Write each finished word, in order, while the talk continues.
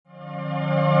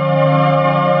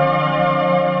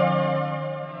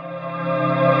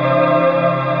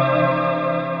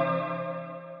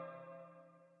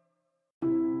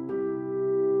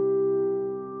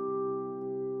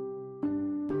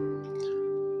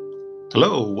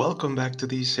Hello, welcome back to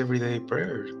this everyday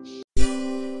prayer.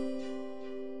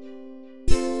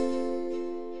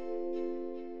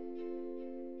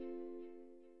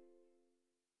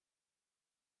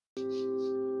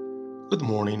 Good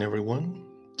morning, everyone.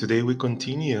 Today we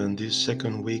continue on this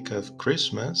second week of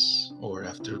Christmas or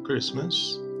after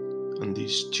Christmas on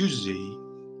this Tuesday,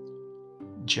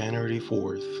 January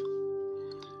 4th.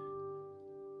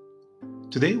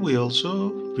 Today we also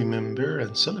remember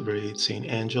and celebrate Saint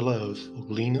Angela of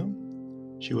Oglino.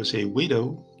 She was a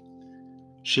widow.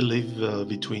 She lived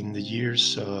between the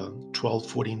years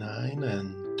 1249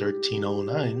 and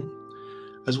 1309,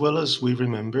 as well as we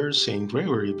remember Saint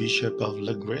Gregory, Bishop of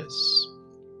Langres.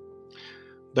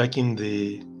 Back in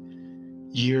the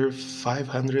year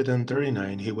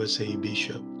 539, he was a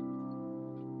bishop.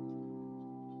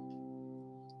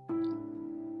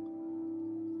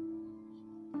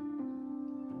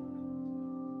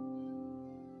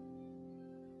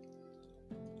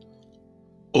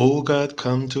 O God,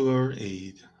 come to our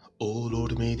aid. O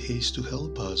Lord, make haste to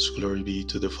help us. Glory be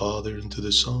to the Father, and to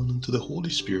the Son, and to the Holy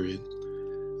Spirit,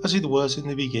 as it was in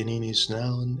the beginning, is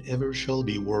now, and ever shall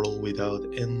be, world without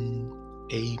end.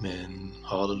 Amen.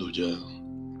 Hallelujah.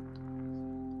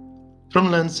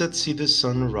 From lands that see the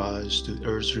sun rise to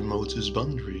earth's remotest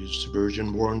boundaries, the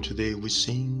Virgin born today we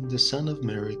sing, the Son of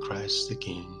Mary, Christ the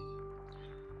King.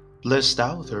 Blessed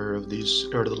author of this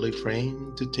earthly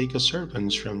frame, to take us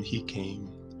servants from he came,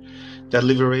 that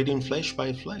liberating flesh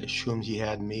by flesh, whom he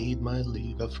had made might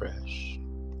live afresh.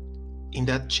 In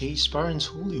that chaste parent's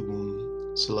holy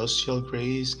womb, celestial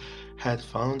grace had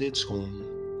found its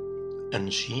home,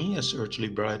 and she, as earthly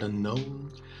bride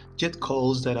unknown, yet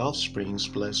calls that offspring's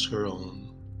blessed her own.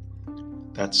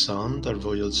 That son, that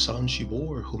royal son she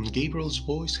bore, whom Gabriel's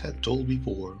voice had told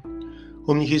before,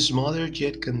 whom his mother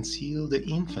yet concealed, the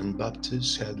infant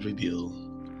Baptist had revealed.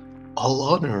 All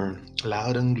honor,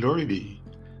 loud and glory be,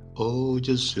 O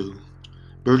Jesus,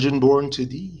 Virgin born to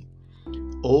thee.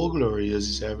 All glory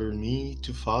as ever me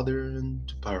to Father and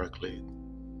to Paraclete.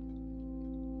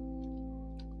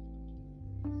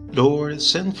 Lord,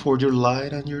 send forth your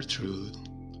light and your truth.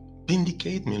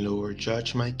 Vindicate me, Lord,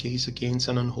 judge my case against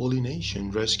an unholy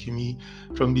nation, rescue me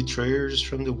from betrayers,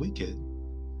 from the wicked.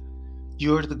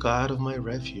 You are the God of my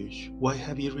refuge. Why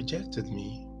have you rejected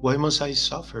me? Why must I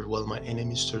suffer while my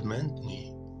enemies torment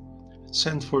me?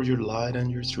 Send for your light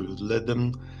and your truth. Let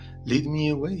them lead me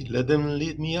away. Let them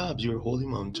lead me up your holy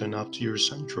mountain, up to your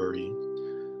sanctuary.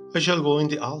 I shall go in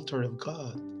the altar of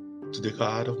God, to the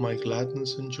God of my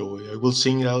gladness and joy. I will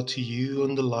sing out to you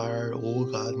on the lyre, O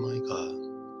God, my God.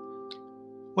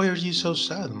 Why are you so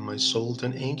sad, my soul,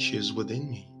 and anxious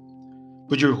within me?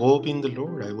 Put your hope in the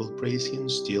Lord. I will praise him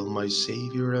still, my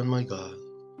Savior and my God.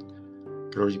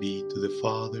 Glory be to the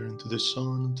Father, and to the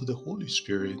Son, and to the Holy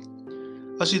Spirit,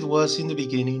 as it was in the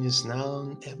beginning, is now,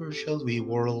 and ever shall be,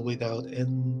 world without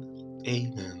end.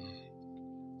 Amen.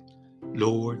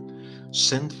 Lord,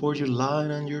 send forth your light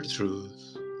and your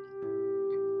truth.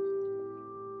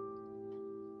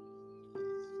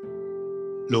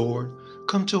 Lord,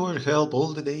 come to our help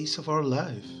all the days of our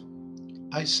life.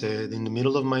 I said, in the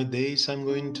middle of my days, I'm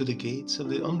going to the gates of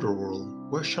the underworld.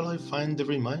 Where shall I find the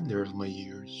reminder of my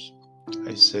years?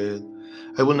 I said,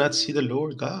 I will not see the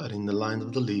Lord God in the land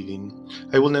of the living.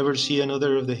 I will never see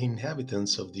another of the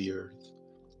inhabitants of the earth.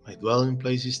 My dwelling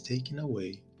place is taken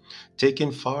away,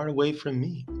 taken far away from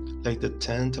me, like the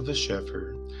tent of a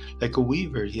shepherd. Like a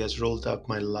weaver, he has rolled up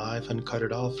my life and cut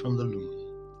it off from the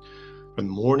loom. From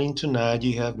morning to night,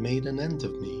 you have made an end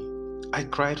of me. I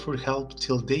cried for help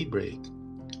till daybreak.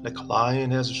 Like a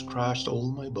lion has crushed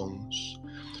all my bones.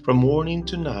 From morning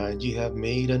to night, you have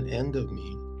made an end of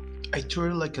me. I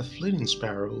twirl like a flitting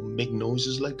sparrow, make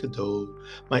noises like a dove.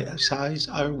 My eyes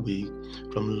are weak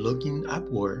from looking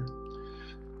upward.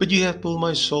 But you have pulled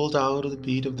my soul out of the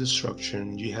pit of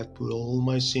destruction. You have put all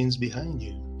my sins behind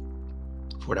you.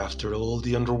 For after all,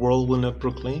 the underworld will not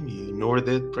proclaim you, nor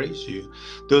death praise you.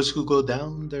 Those who go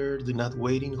down there do not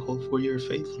wait in hope for your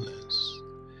faithfulness.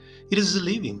 It is the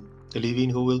living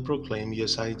who will proclaim you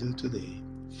as I do today.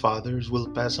 Fathers will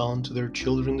pass on to their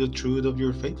children the truth of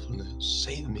your faithfulness.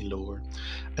 Save me, Lord.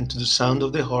 And to the sound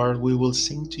of the harp we will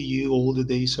sing to you all the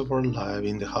days of our life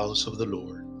in the house of the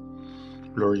Lord.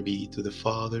 Glory be to the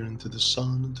Father, and to the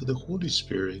Son, and to the Holy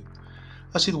Spirit,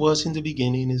 as it was in the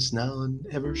beginning, is now, and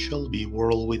ever shall be,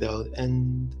 world without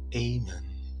end. Amen.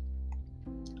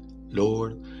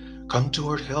 Lord, come to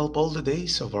our help all the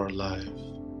days of our life.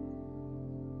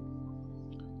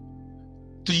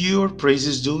 To you our praise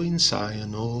is due in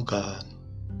Zion, O God.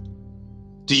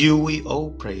 To you we owe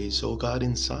praise, O God,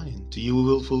 in Zion. To you we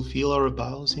will fulfill our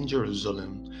vows in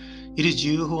Jerusalem. It is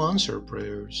you who answer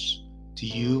prayers. To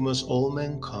you must all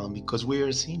men come, because we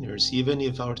are sinners. Even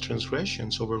if our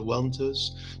transgressions overwhelmed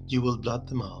us, you will blot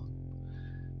them out.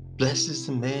 Blessed is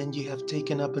the man you have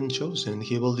taken up and chosen.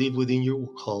 He will live within your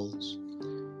halls.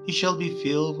 He shall be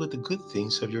filled with the good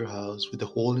things of your house, with the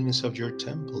holiness of your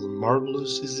temple.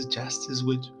 Marvelous is the justice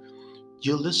with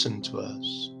you listen to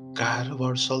us. God of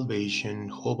our salvation,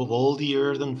 hope of all the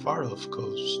earth and far off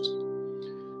coasts.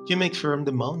 You make firm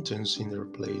the mountains in their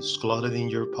place, clothed in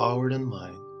your power and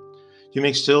might. You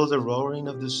make still the roaring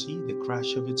of the sea, the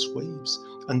crash of its waves,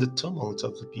 and the tumult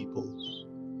of the peoples.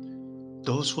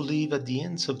 Those who live at the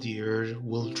ends of the earth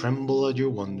will tremble at your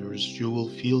wonders. You will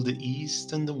fill the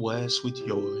east and the west with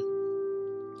joy.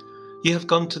 You have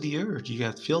come to the earth, you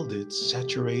have filled it,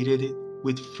 saturated it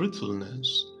with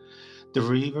fruitfulness. The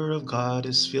river of God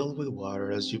is filled with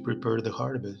water as you prepare the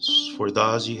harvest. For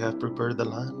thus you have prepared the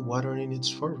land, watering its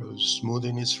furrows,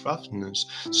 smoothing its roughness,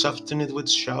 softening it with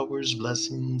showers,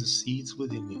 blessing the seeds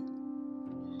within it.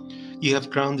 You have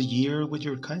crowned the year with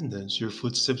your kindness. Your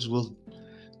footsteps will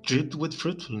drip with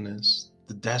fruitfulness.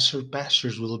 The desert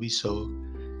pastures will be so.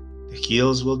 The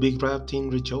hills will be wrapped in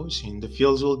rejoicing. The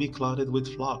fields will be clotted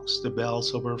with flocks. The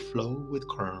bells overflow with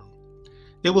corn.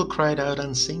 They will cry out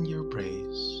and sing your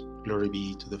praise. Glory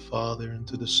be to the Father, and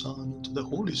to the Son, and to the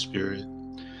Holy Spirit,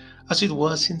 as it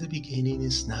was in the beginning,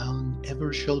 is now, and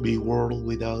ever shall be, world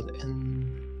without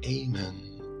end. Amen.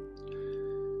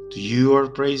 To you our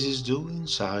praise is due in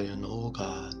Zion, O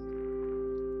God.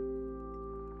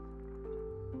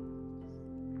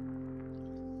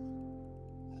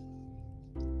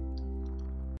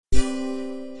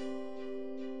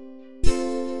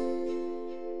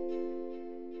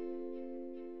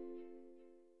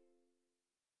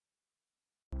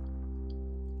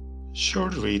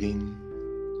 Short reading.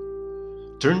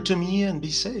 Turn to me and be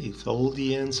saved, all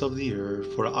the ends of the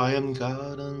earth, for I am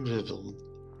God unrevealed.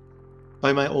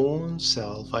 By my own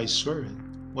self I swear it,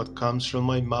 what comes from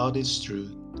my mouth is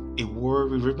truth, a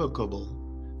word irrevocable.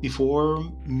 Before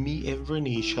me every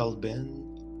knee shall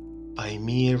bend, by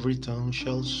me every tongue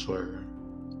shall swear.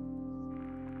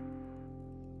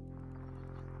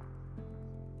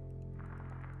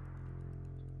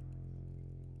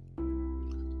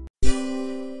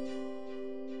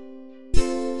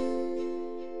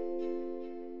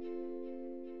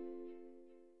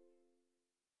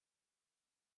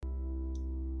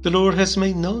 The Lord has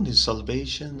made known his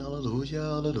salvation, hallelujah,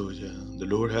 hallelujah. The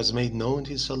Lord has made known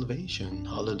his salvation,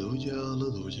 hallelujah,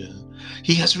 hallelujah.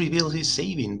 He has revealed his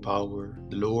saving power.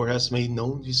 The Lord has made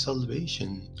known his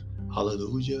salvation,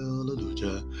 hallelujah,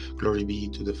 hallelujah. Glory be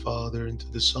to the Father, and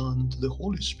to the Son, and to the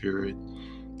Holy Spirit.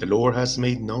 The Lord has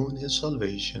made known his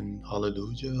salvation,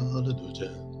 hallelujah,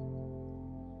 hallelujah.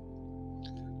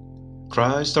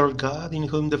 Christ our God, in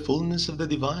whom the fullness of the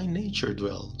divine nature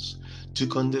dwells,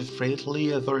 took on the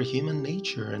frailty of our human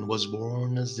nature and was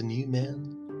born as the new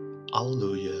man.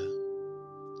 Alleluia.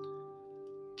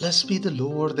 Blessed be the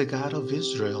Lord, the God of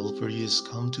Israel, for he has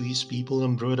come to his people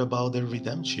and brought about their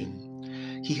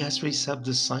redemption. He has raised up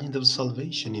the sign of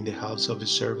salvation in the house of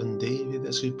his servant David,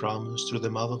 as he promised through the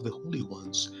mouth of the holy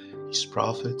ones, his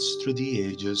prophets through the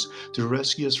ages, to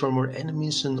rescue us from our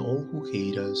enemies and all who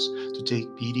hate us, to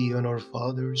take pity on our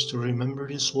fathers, to remember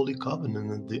his holy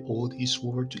covenant and the oath he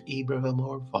swore to Abraham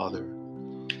our father,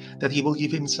 that he will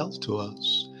give himself to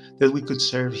us, that we could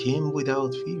serve him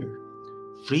without fear,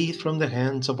 free from the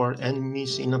hands of our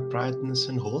enemies, in uprightness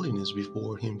and holiness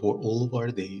before him for all of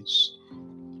our days.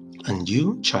 And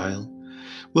you, child,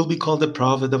 will be called the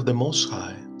prophet of the Most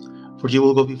High, for you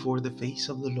will go before the face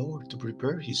of the Lord to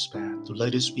prepare his path, to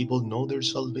let his people know their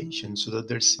salvation, so that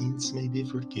their sins may be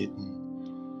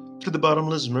forgiven. Through the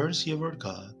bottomless mercy of our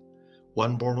God,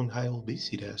 one born on high will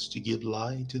visit us to give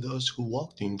light to those who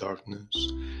walked in darkness,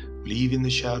 who live in the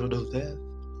shadow of death,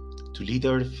 to lead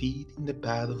our feet in the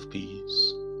path of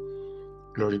peace.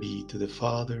 Glory be to the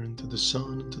Father, and to the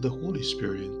Son, and to the Holy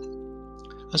Spirit,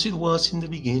 as it was in the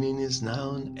beginning, is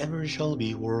now, and ever shall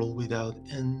be, world without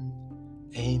end.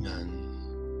 Amen.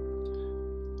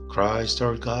 Christ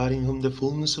our God, in whom the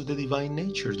fullness of the divine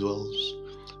nature dwells,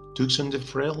 took on the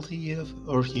frailty of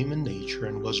our human nature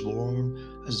and was born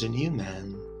as the new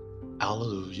man.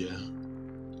 Alleluia.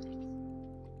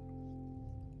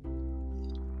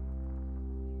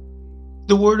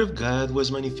 The Word of God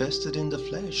was manifested in the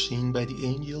flesh, seen by the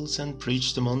angels and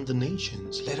preached among the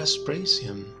nations. Let us praise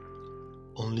him.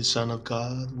 Only Son of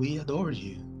God, we adore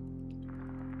you.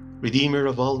 Redeemer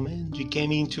of all men, you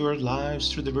came into our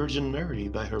lives through the Virgin Mary.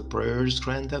 By her prayers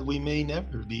grant that we may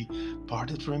never be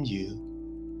parted from you.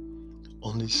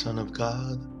 Only Son of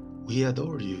God, we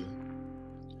adore you.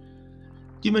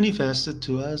 You manifested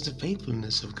to us the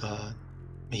faithfulness of God.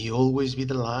 May you always be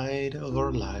the light of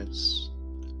our lives.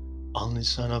 Only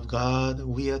Son of God,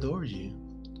 we adore you.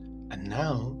 And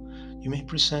now, you may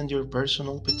present your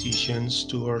personal petitions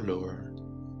to our Lord.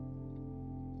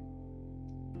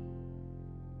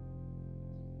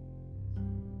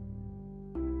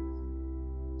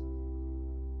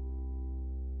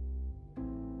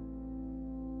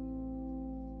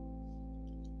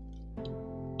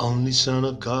 Only Son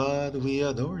of God, we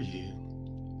adore you.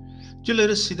 You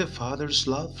let us see the Father's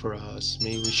love for us.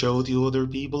 May we show to other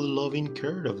people the loving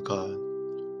care of God.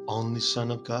 Only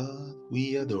Son of God,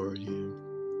 we adore you.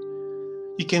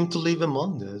 You came to live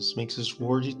among us, makes us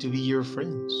worthy to be your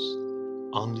friends.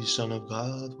 Only Son of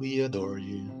God, we adore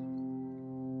you.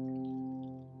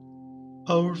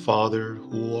 Our Father,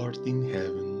 who art in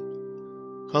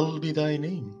heaven, hallowed be thy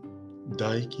name.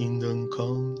 Thy kingdom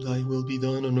come, thy will be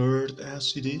done on earth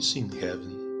as it is in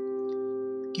heaven.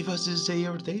 Give us this day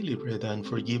our daily bread, and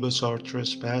forgive us our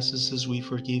trespasses as we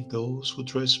forgive those who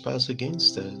trespass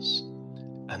against us.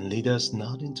 And lead us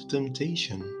not into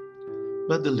temptation,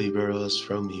 but deliver us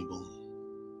from evil.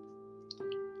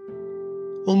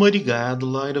 Almighty God, the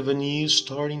light of a new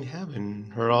star in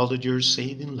heaven, heralded your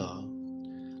saving love.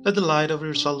 Let the light of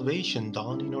your salvation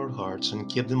dawn in our hearts and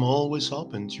keep them always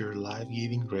open to your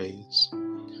life-giving grace.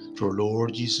 Through our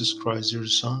Lord Jesus Christ, your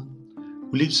Son,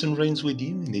 who lives and reigns with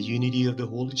you in the unity of the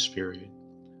Holy Spirit,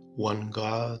 one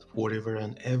God, forever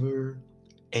and ever.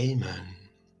 Amen.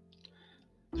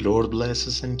 The Lord bless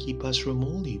us and keep us from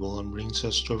all evil and brings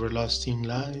us to everlasting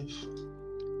life.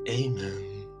 Amen.